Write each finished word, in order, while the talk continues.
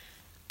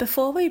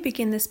Before we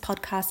begin this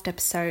podcast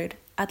episode,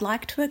 I'd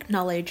like to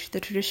acknowledge the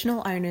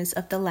traditional owners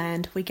of the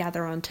land we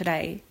gather on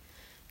today,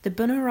 the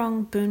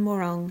Bunurong,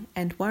 Boonwurrung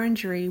and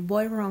Wurundjeri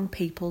Woiwurrung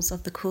peoples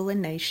of the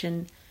Kulin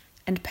Nation,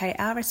 and pay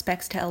our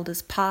respects to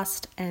elders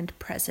past and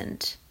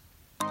present.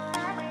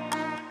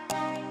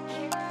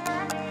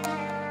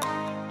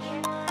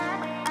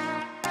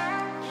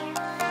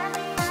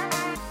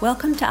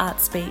 Welcome to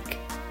Artspeak,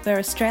 where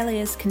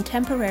Australia's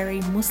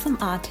contemporary Muslim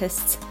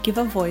artists give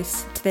a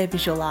voice to their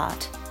visual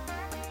art.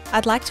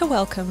 I'd like to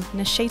welcome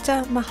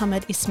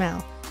Nasyeetha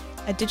Ismail,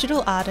 a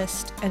digital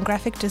artist and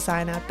graphic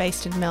designer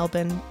based in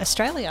Melbourne,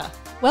 Australia.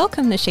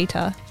 Welcome,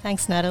 Nasyeetha.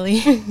 Thanks,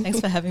 Natalie. Thanks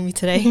for having me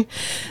today.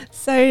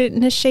 So,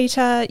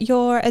 Nasyeetha,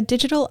 you're a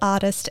digital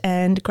artist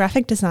and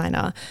graphic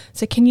designer.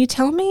 So can you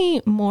tell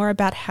me more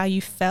about how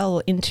you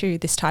fell into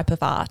this type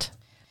of art?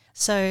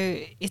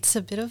 So it's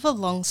a bit of a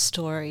long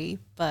story,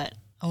 but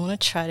I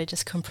want to try to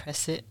just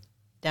compress it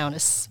down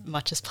as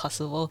much as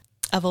possible.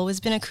 I've always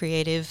been a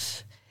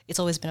creative. It's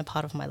always been a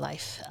part of my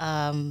life.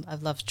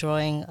 I've loved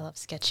drawing, I love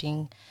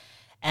sketching.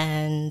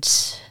 And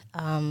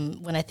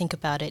when I think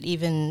about it,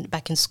 even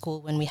back in school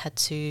when we had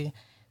to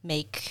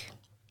make,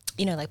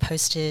 like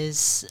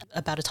posters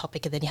about a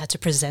topic and then you had to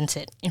present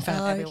it in front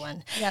of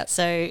everyone. Yep.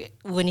 So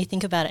when you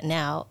think about it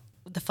now,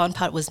 the fun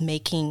part was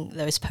making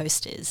those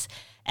posters.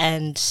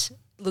 And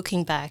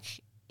looking back,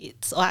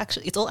 it's all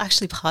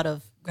actually part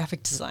of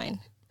graphic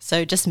design.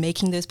 So just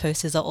making those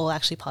posters are all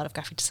actually part of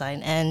graphic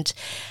design. And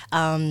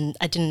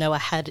I didn't know I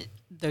had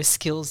those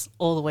skills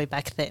all the way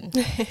back then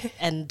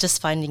and just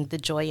finding the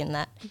joy in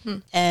that. Mm-hmm.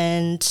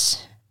 And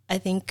I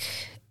think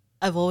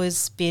I've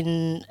always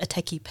been a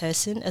techie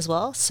person as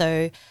well.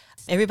 So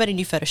everybody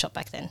knew Photoshop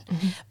back then,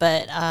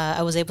 but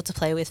I was able to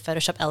play with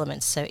Photoshop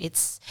elements. So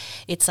it's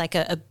like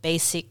a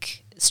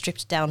basic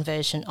stripped down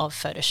version of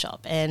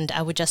Photoshop. And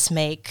I would just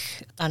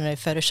make,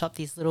 Photoshop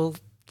these little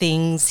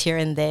things here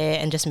and there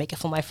and just make it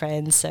for my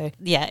friends. So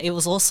yeah, it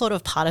was all sort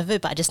of part of it,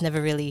 but I just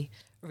never really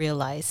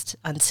realized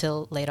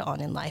until later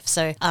on in life.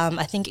 So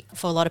I think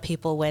for a lot of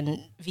people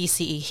when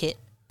VCE hit,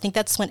 I think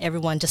that's when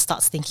everyone just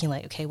starts thinking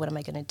like, okay, what am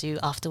I going to do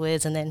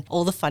afterwards? And then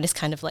all the fun is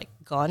kind of like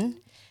gone.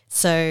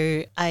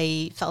 So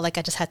I felt like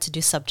I just had to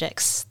do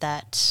subjects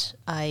that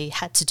I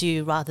had to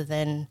do rather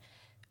than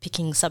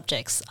picking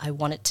subjects I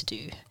wanted to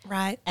do.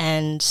 Right.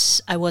 And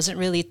I wasn't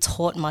really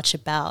taught much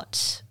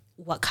about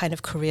what kind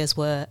of careers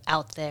were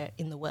out there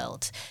in the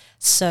world.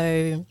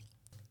 So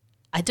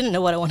I didn't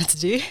know what I wanted to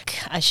do.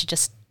 I should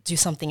just do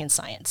something in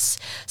science.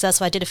 So that's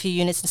why I did a few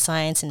units in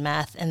science and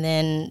math and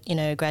then,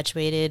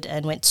 graduated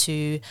and went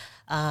to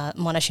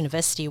Monash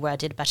University where I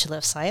did a Bachelor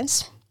of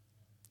Science.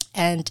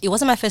 And it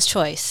wasn't my first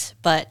choice,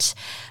 but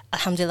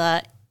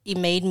alhamdulillah, it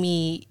made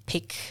me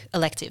pick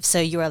electives. So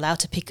you're allowed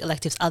to pick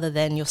electives other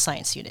than your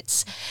science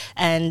units.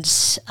 And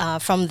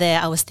from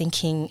there, I was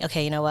thinking,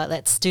 okay, you know what,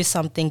 let's do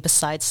something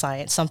besides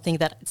science, something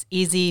that's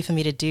easy for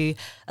me to do.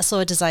 I saw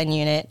a design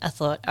unit. I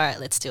thought, all right,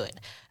 let's do it.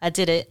 I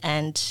did it,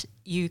 and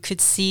you could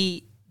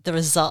see the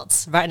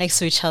results right next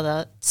to each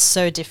other,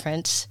 so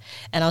different.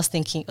 And I was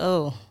thinking,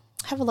 oh,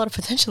 I have a lot of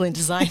potential in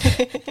design.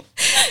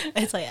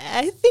 It's like,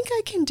 I think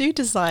I can do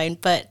design.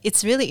 But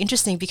it's really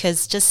interesting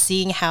because just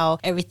seeing how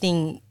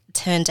everything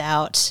turned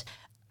out,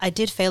 I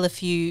did fail a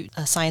few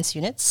science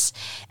units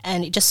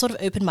and it just sort of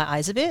opened my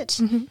eyes a bit.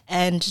 Mm-hmm.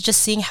 And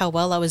just seeing how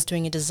well I was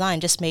doing in design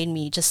just made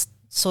me just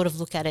sort of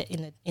look at it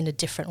in a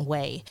different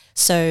way.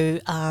 So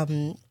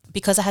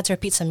because I had to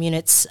repeat some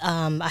units,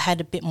 I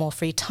had a bit more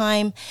free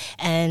time,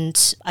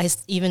 and I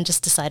even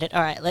just decided,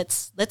 all right,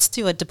 let's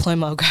do a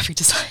diploma of graphic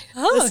design.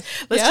 Let's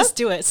just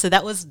do it. So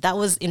that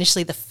was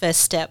initially the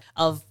first step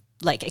of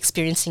like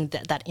experiencing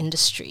that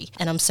industry.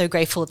 And I'm so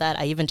grateful that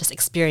I even just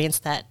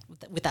experienced that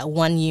with that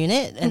one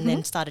unit and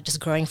then started just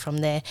growing from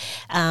there.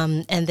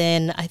 And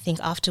then I think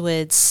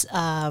afterwards,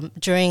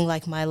 during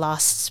my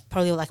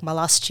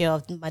last year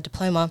of my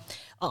diploma,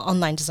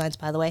 online designs,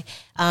 by the way,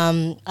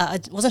 I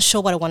wasn't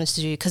sure what I wanted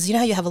to do because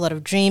how you have a lot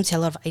of dreams, you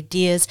have a lot of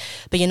ideas,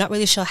 but you're not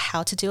really sure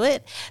how to do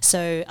it.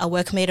 So a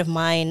workmate of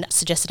mine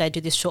suggested I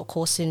do this short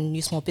course in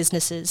new small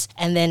businesses.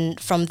 And then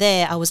from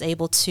there, I was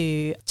able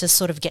to just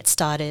sort of get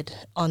started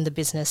on the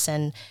business,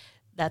 and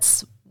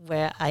that's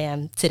where I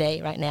am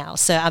today right now.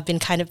 So I've been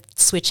kind of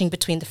switching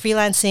between the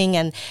freelancing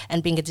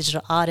and being a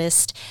digital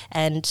artist.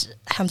 And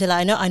alhamdulillah,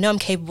 I know I'm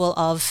capable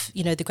of,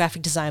 the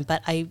graphic design,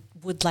 but I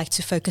would like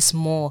to focus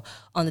more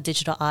on the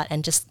digital art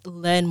and just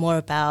learn more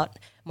about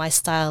my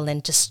style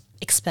and just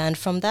expand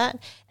from that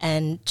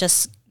and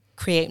just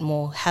create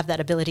more, have that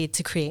ability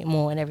to create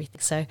more and everything.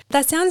 So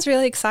that sounds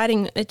really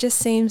exciting. It just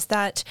seems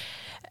that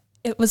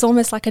it was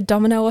almost like a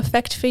domino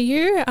effect for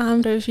you,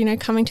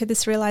 coming to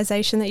this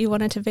realization that you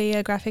wanted to be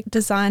a graphic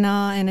designer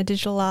and a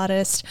digital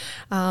artist.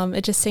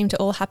 It just seemed to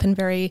all happen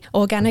very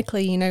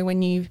organically,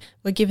 when you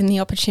were given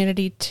the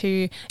opportunity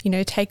to,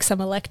 take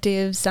some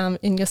electives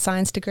in your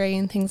science degree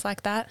and things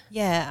like that.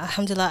 Yeah,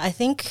 alhamdulillah. I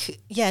think,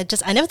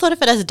 I never thought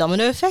of it as a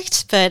domino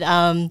effect, but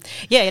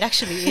it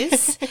actually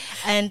is.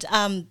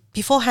 And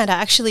beforehand,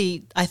 I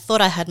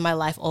thought I had my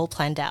life all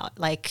planned out.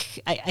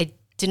 Like I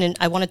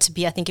I wanted to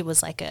be, I think it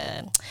was like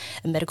a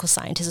medical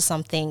scientist or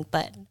something,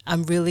 but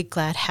I'm really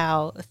glad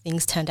how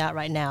things turned out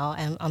right now.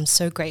 And I'm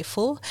so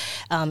grateful,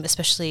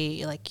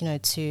 especially like, you know,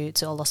 to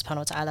Allah subhanahu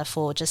wa ta'ala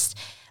for just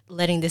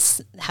letting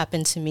this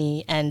happen to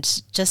me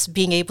and just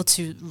being able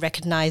to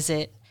recognize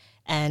it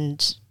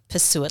and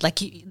pursue it. Like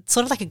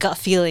sort of like a gut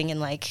feeling and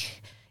like,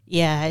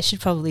 yeah, I should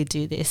probably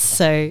do this.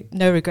 So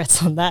no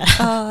regrets on that.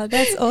 Oh,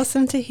 that's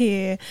awesome to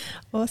hear.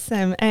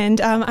 Awesome. And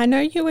I know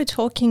you were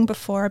talking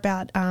before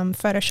about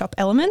Photoshop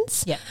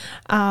Elements. Yeah.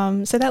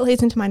 So that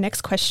leads into my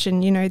next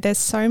question. You know, there's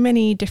so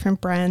many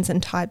different brands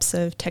and types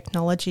of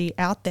technology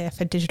out there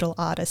for digital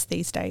artists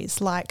these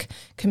days, like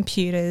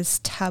computers,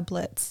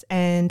 tablets,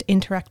 and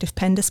interactive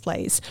pen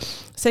displays.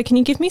 So can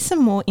you give me some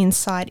more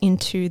insight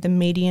into the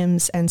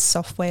mediums and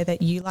software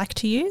that you like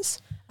to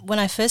use? When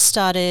I first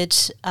started,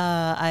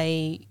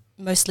 I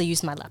mostly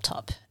used my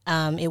laptop.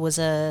 It was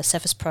a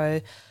Surface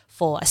Pro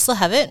 4. I still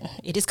have it.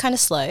 It is kind of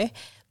slow,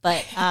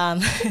 but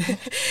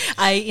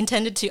I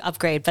intended to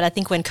upgrade. But I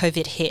think when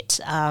COVID hit,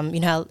 you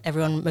know how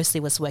everyone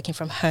mostly was working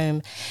from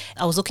home,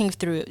 I was looking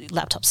through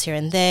laptops here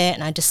and there,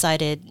 and I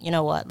decided, you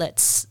know what,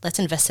 let's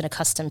invest in a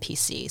custom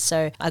PC.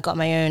 So I got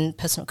my own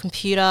personal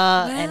computer,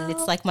 and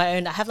it's like my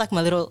own. I have like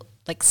my little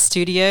like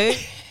studio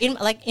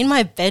in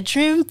my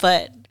bedroom,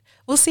 but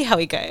we'll see how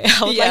we go.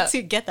 I would like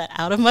to get that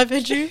out of my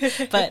bedroom,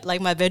 but like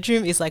my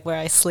bedroom is like where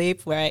I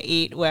sleep, where I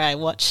eat, where I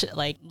watch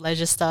like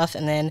leisure stuff,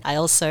 and then I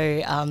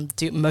also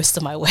do most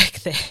of my work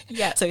there.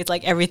 Yeah. So it's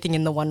like everything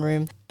in the one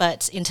room.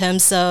 But in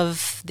terms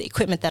of the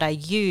equipment that I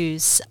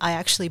use, I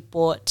actually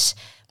bought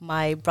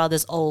my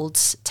brother's old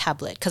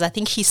tablet because I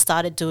think he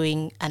started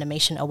doing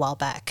animation a while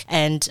back,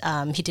 and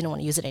he didn't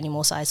want to use it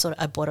anymore, so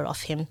I bought it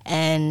off him.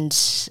 And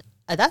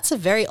that's a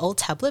very old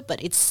tablet,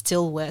 but it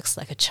still works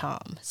like a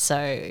charm.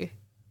 So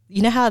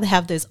you know how they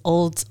have those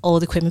old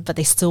equipment, but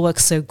they still work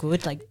so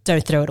good? Like,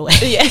 don't throw it away.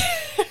 Yeah.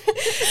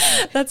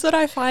 That's what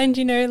I find,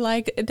 you know,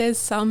 like there's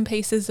some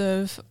pieces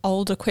of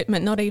old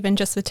equipment, not even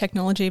just the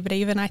technology, but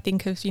even I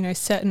think of, you know,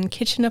 certain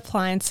kitchen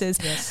appliances.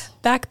 Yes.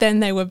 Back then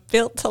they were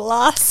built to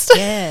last.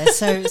 Yeah.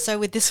 So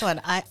with this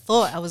one, I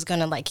thought I was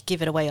going to like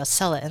give it away or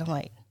sell it. And I'm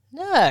like,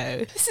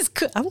 no, this is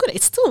good.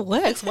 It still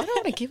works. What do I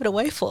want to give it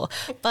away for?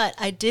 But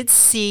I did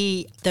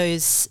see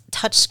those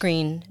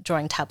touchscreen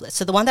drawing tablets.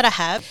 So the one that I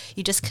have,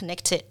 you just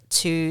connect it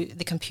to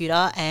the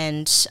computer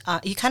and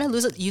you kind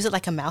of use it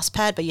like a mouse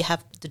pad, but you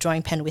have the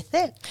drawing pen with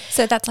it.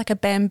 So that's like a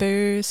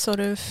bamboo sort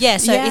of. Yeah.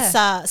 So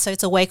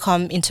it's a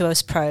Wacom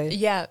Intuos Pro.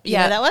 Yeah. You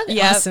know that one?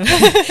 Yeah. Awesome.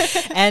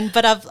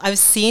 But I've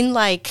seen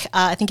like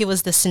I think it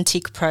was the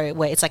Cintiq Pro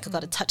where it's like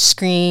got a touch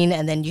screen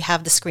and then you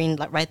have the screen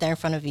like right there in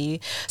front of you.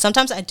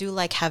 Sometimes I do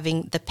like having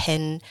the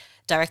pen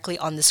directly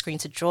on the screen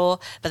to draw,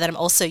 but then I'm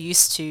also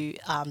used to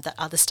that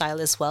other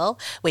style as well,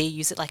 where you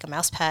use it like a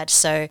mouse pad.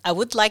 So I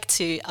would like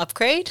to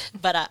upgrade,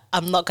 but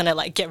I'm not going to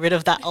like get rid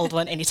of that old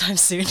one anytime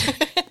soon.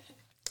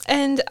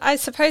 And I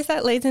suppose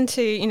that leads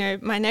into, you know,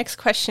 my next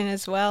question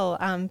as well,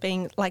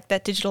 being like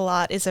that digital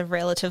art is a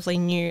relatively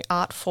new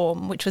art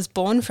form, which was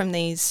born from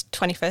these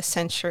 21st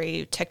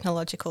century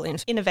technological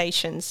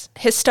innovations.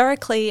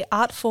 Historically,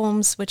 art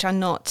forms which are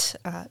not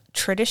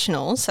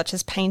traditional, such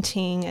as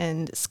painting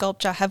and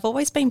sculpture, have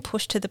always been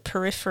pushed to the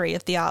periphery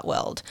of the art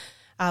world.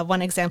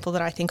 One example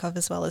that I think of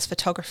as well is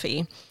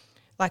photography.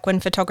 Like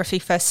when photography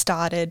first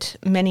started,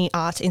 many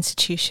art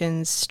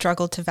institutions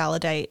struggled to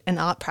validate an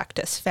art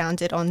practice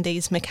founded on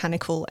these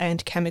mechanical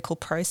and chemical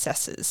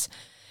processes.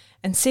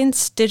 And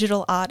since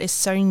digital art is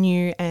so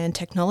new and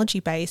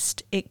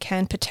technology-based, it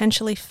can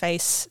potentially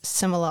face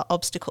similar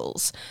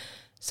obstacles.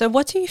 So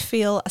what do you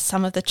feel are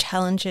some of the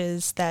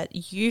challenges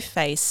that you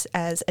face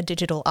as a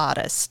digital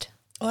artist?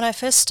 When I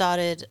first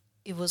started,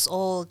 it was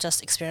all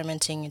just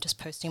experimenting and just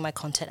posting my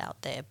content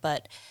out there.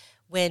 But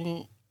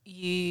when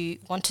you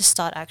want to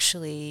start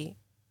actually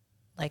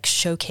like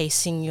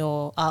showcasing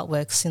your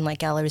artworks in like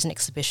galleries and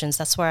exhibitions,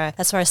 that's where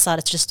I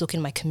started to just look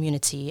in my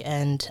community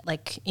and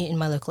like in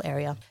my local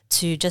area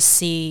to just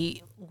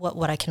see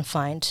what I can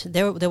find.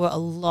 There were a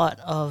lot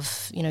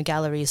of, you know,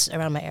 galleries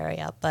around my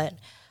area, but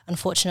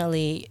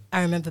unfortunately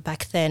I remember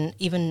back then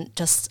even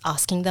just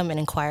asking them and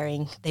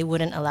inquiring, they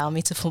wouldn't allow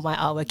me to put my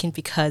artwork in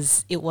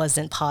because it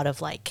wasn't part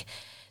of like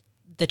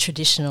the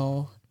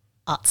traditional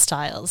art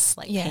styles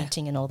like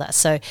painting and all that.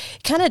 So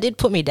it kind of did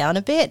put me down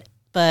a bit,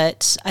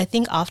 but I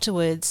think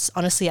afterwards,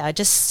 honestly, I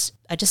just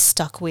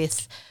stuck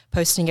with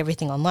posting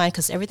everything online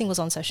because everything was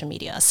on social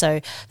media. So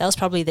that was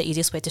probably the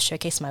easiest way to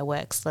showcase my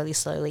work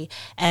slowly.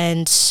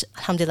 And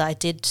alhamdulillah, I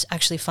did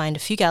actually find a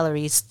few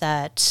galleries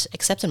that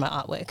accepted my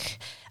artwork,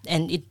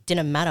 and it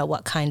didn't matter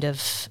what kind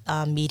of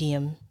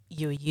medium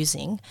you were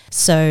using.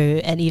 So,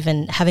 and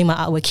even having my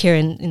artwork here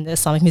in the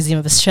Islamic Museum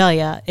of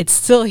Australia, it's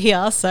still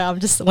here. So I'm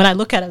just, when I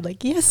look at it, I'm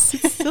like, yes,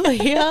 it's still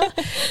here.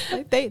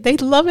 Like they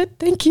love it.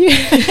 Thank you.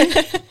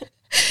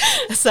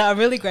 So I'm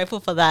really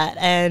grateful for that.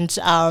 And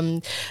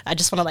I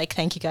just want to like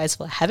thank you guys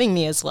for having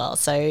me as well.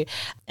 So,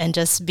 and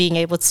just being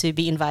able to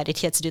be invited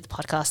here to do the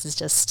podcast is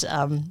just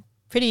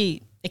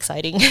pretty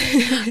exciting.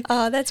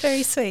 Oh, that's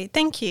very sweet.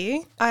 Thank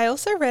you. I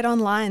also read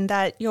online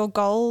that your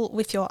goal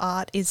with your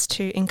art is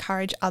to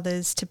encourage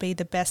others to be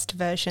the best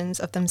versions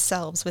of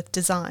themselves with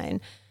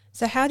design.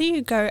 So how do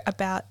you go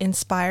about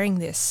inspiring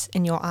this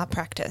in your art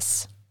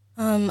practice?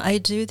 I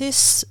do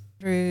this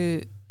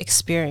through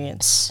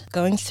experience,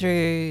 going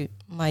through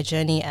my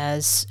journey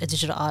as a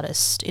digital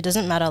artist. It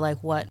doesn't matter like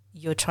what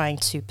you're trying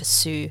to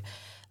pursue.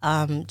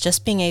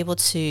 Just being able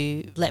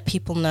to let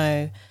people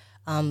know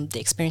the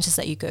experiences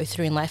that you go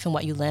through in life and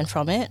what you learn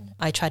from it.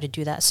 I try to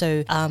do that.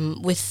 So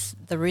with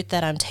the route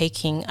that I'm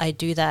taking, I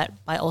do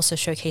that by also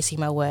showcasing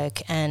my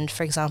work. And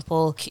for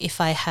example, if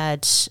I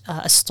had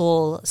a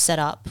stall set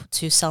up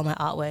to sell my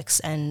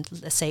artworks and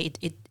let's say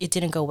it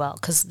didn't go well,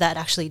 because that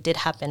actually did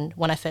happen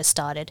when I first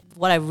started.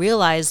 What I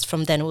realized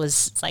from then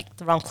was it's like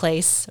the wrong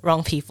place,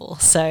 wrong people.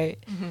 So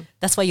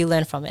that's what you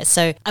learn from it.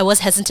 So I was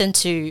hesitant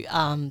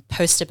to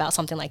post about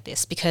something like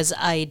this because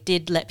I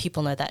did let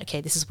people know that,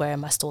 okay, this is where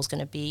my stall's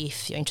going to be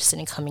if you're interested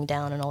in coming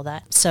down and all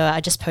that. So I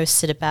just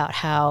posted about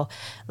how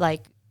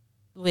like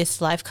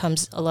with life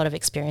comes a lot of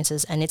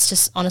experiences, and it's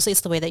just honestly it's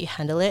the way that you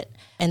handle it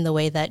and the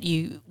way that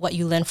what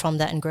you learn from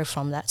that and grow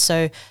from that.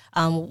 So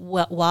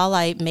while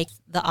I make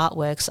the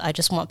artworks, I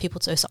just want people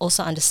to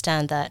also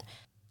understand that,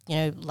 you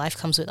know, life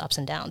comes with ups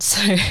and downs.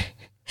 So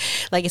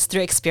like it's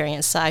through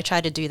experience. So I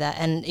try to do that.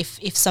 And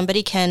if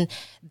somebody can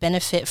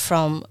benefit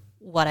from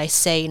what I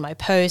say in my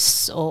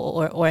posts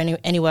or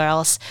anywhere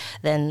else,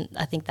 then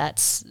I think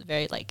that's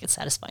very like it's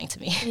satisfying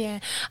to me. Yeah,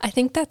 I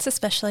think that's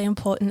especially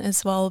important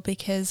as well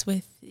because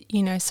with,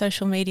 you know,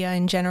 social media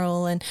in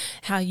general and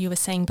how you were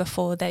saying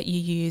before that you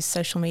use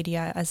social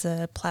media as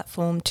a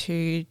platform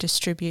to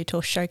distribute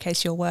or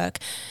showcase your work,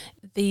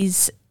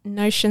 these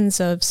notions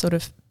of sort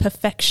of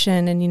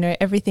perfection and, you know,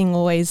 everything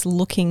always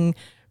looking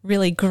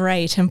really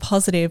great and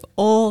positive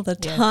all the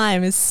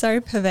time is so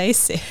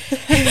pervasive.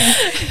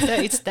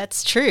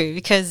 That's true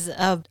because,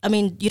 I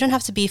mean, you don't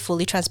have to be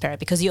fully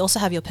transparent because you also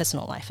have your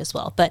personal life as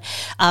well. But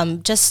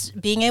just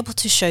being able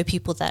to show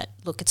people that,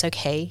 look, it's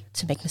okay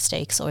to make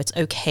mistakes or it's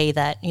okay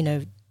that, you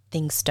know,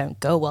 things don't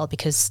go well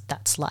because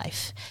that's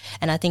life.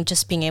 And I think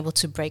just being able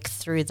to break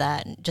through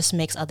that just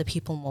makes other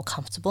people more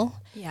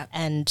comfortable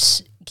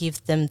and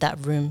give them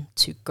that room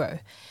to grow.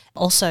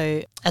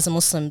 Also, as a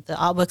Muslim, the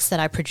artworks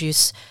that I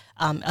produce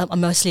are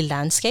mostly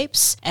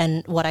landscapes.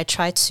 And what I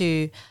try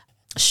to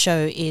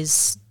show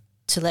is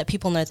to let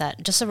people know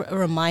that just a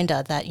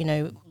reminder that, you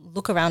know,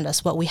 look around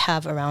us, what we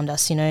have around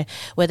us, you know,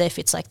 whether if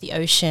it's like the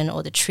ocean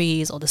or the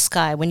trees or the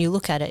sky, when you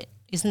look at it,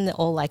 isn't it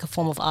all like a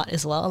form of art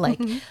as well?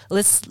 Like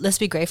let's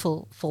be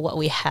grateful for what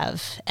we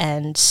have.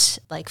 And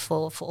like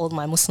for all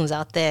my Muslims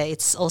out there,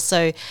 it's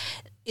also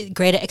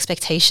greater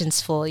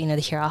expectations for, you know,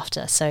 the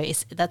hereafter. So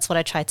that's what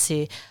I try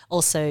to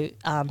also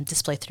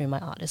display through my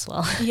art as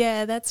well.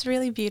 Yeah, that's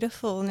really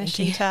beautiful,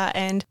 Nasyeetha.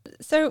 And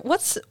so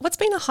what's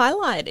been a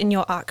highlight in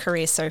your art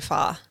career so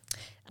far?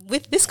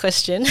 With this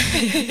question,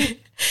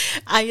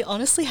 I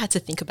honestly had to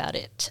think about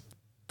it.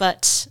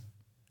 But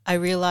I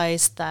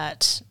realized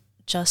that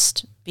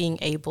just being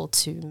able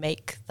to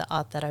make the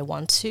art that I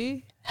want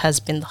to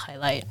has been the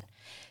highlight,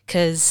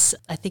 because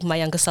I think my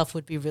younger self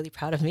would be really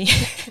proud of me.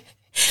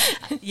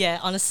 Yeah,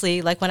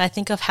 honestly, like when I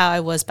think of how I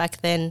was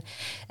back then,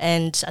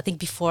 and I think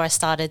before I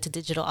started the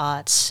digital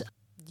art,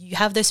 you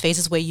have those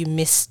phases where you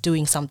miss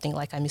doing something,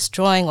 like I miss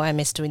drawing or I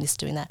miss doing this,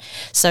 doing that.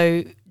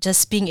 So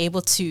just being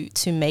able to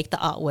make the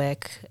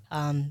artwork,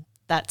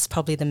 that's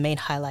probably the main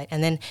highlight.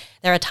 And then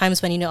there are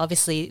times when, you know,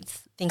 obviously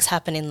things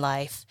happen in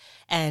life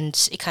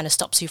and it kind of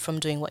stops you from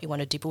doing what you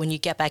want to do. But when you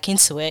get back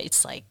into it,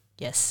 it's like,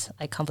 yes,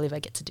 I can't believe I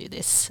get to do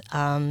this.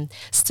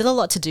 Still a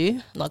lot to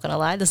do, I'm not going to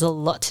lie, there's a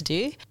lot to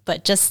do.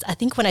 But just, I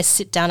think when I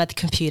sit down at the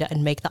computer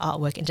and make the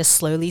artwork and just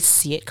slowly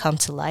see it come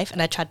to life,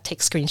 and I try to take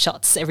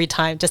screenshots every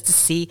time just to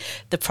see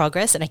the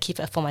progress, and I keep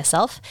it for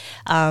myself.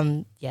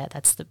 Yeah,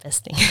 that's the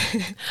best thing.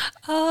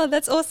 Oh,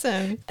 that's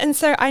awesome. And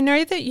so I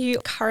know that you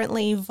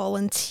currently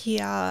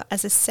volunteer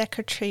as a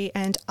secretary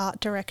and art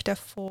director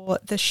for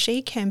the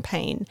She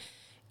campaign.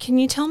 Can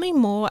you tell me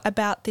more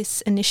about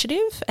this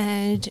initiative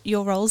and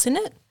your roles in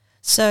it?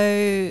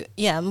 So,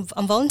 yeah,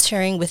 I'm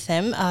volunteering with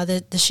them.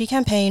 The She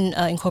Campaign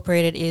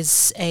Incorporated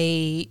is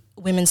a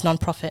women's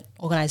nonprofit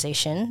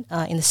organisation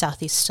in the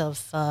southeast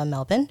of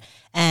Melbourne.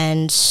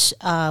 And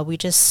we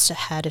just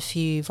had a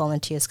few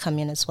volunteers come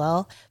in as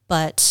well.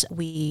 But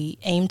we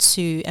aim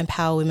to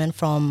empower women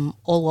from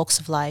all walks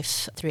of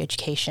life through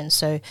education.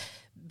 So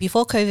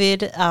before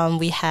COVID,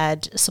 we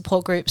had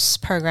support groups,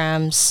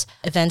 programs,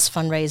 events,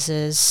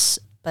 fundraisers.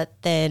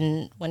 But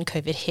then when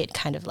COVID hit,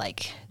 kind of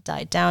like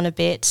died down a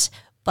bit.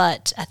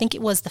 But I think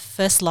it was the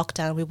first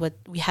lockdown,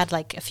 we had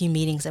like a few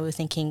meetings that we were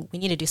thinking, we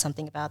need to do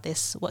something about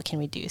this. What can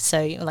we do?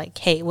 So like,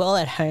 hey, we're all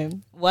at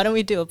home. Why don't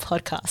we do a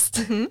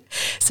podcast?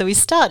 So we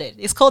started.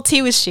 It's called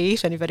Tea with She,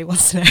 if anybody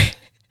wants to know.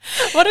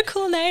 What a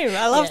cool name.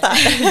 I love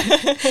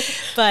that.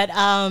 But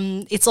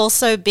it's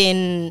also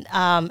been,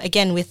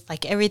 again, with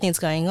like everything's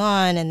going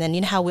on, and then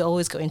you know how we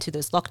always go into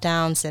those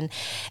lockdowns, and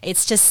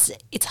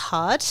it's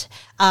hard.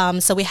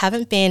 So we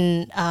haven't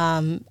been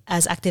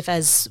as active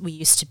as we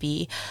used to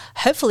be.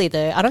 Hopefully,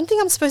 though, I don't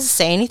think I'm supposed to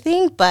say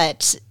anything,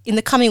 but in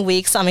the coming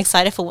weeks, I'm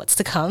excited for what's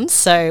to come.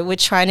 So we're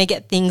trying to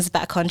get things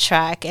back on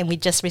track, and we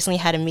just recently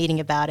had a meeting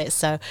about it.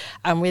 So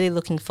I'm really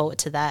looking forward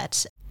to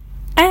that.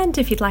 And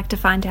if you'd like to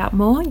find out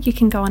more, you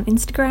can go on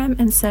Instagram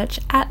and search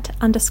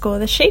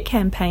 @_the She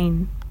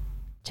Campaign.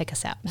 Check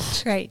us out.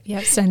 Great.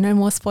 Yep. So no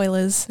more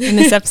spoilers in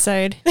this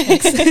episode.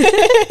 Thanks.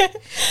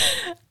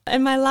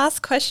 And my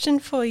last question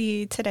for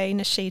you today,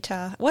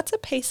 Nasyeetha, what's a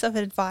piece of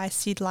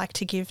advice you'd like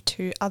to give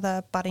to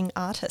other budding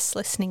artists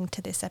listening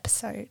to this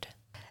episode?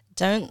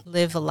 Don't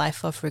live a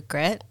life of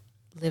regret.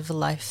 Live a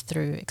life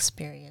through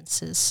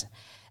experiences.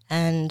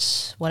 And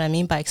what I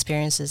mean by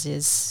experiences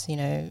is, you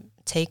know,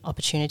 take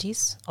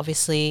opportunities.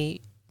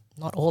 Obviously,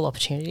 not all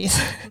opportunities.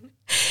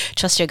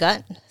 Trust your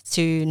gut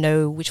to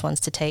know which ones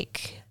to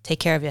take. Take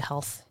care of your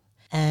health.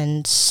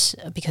 And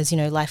because, you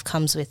know, life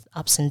comes with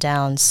ups and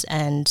downs,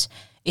 and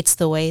it's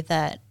the way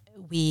that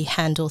we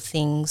handle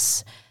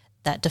things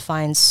that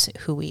defines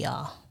who we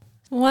are.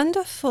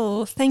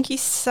 Wonderful. Thank you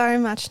so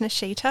much,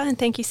 Nasyeetha, and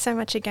thank you so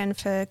much again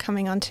for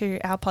coming onto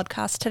our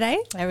podcast today.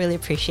 I really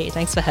appreciate it.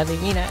 Thanks for having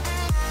me, Nat.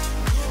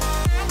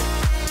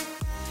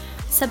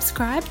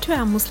 Subscribe to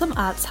our Muslim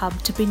Arts Hub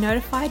to be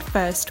notified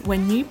first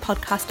when new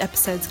podcast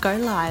episodes go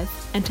live,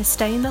 and to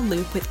stay in the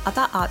loop with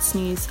other arts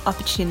news,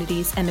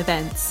 opportunities and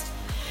events.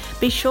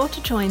 Be sure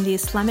to join the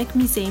Islamic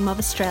Museum of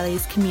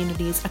Australia's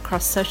communities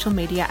across social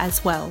media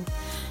as well.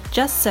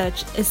 Just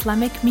search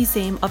Islamic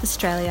Museum of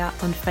Australia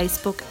on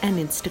Facebook and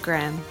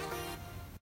Instagram.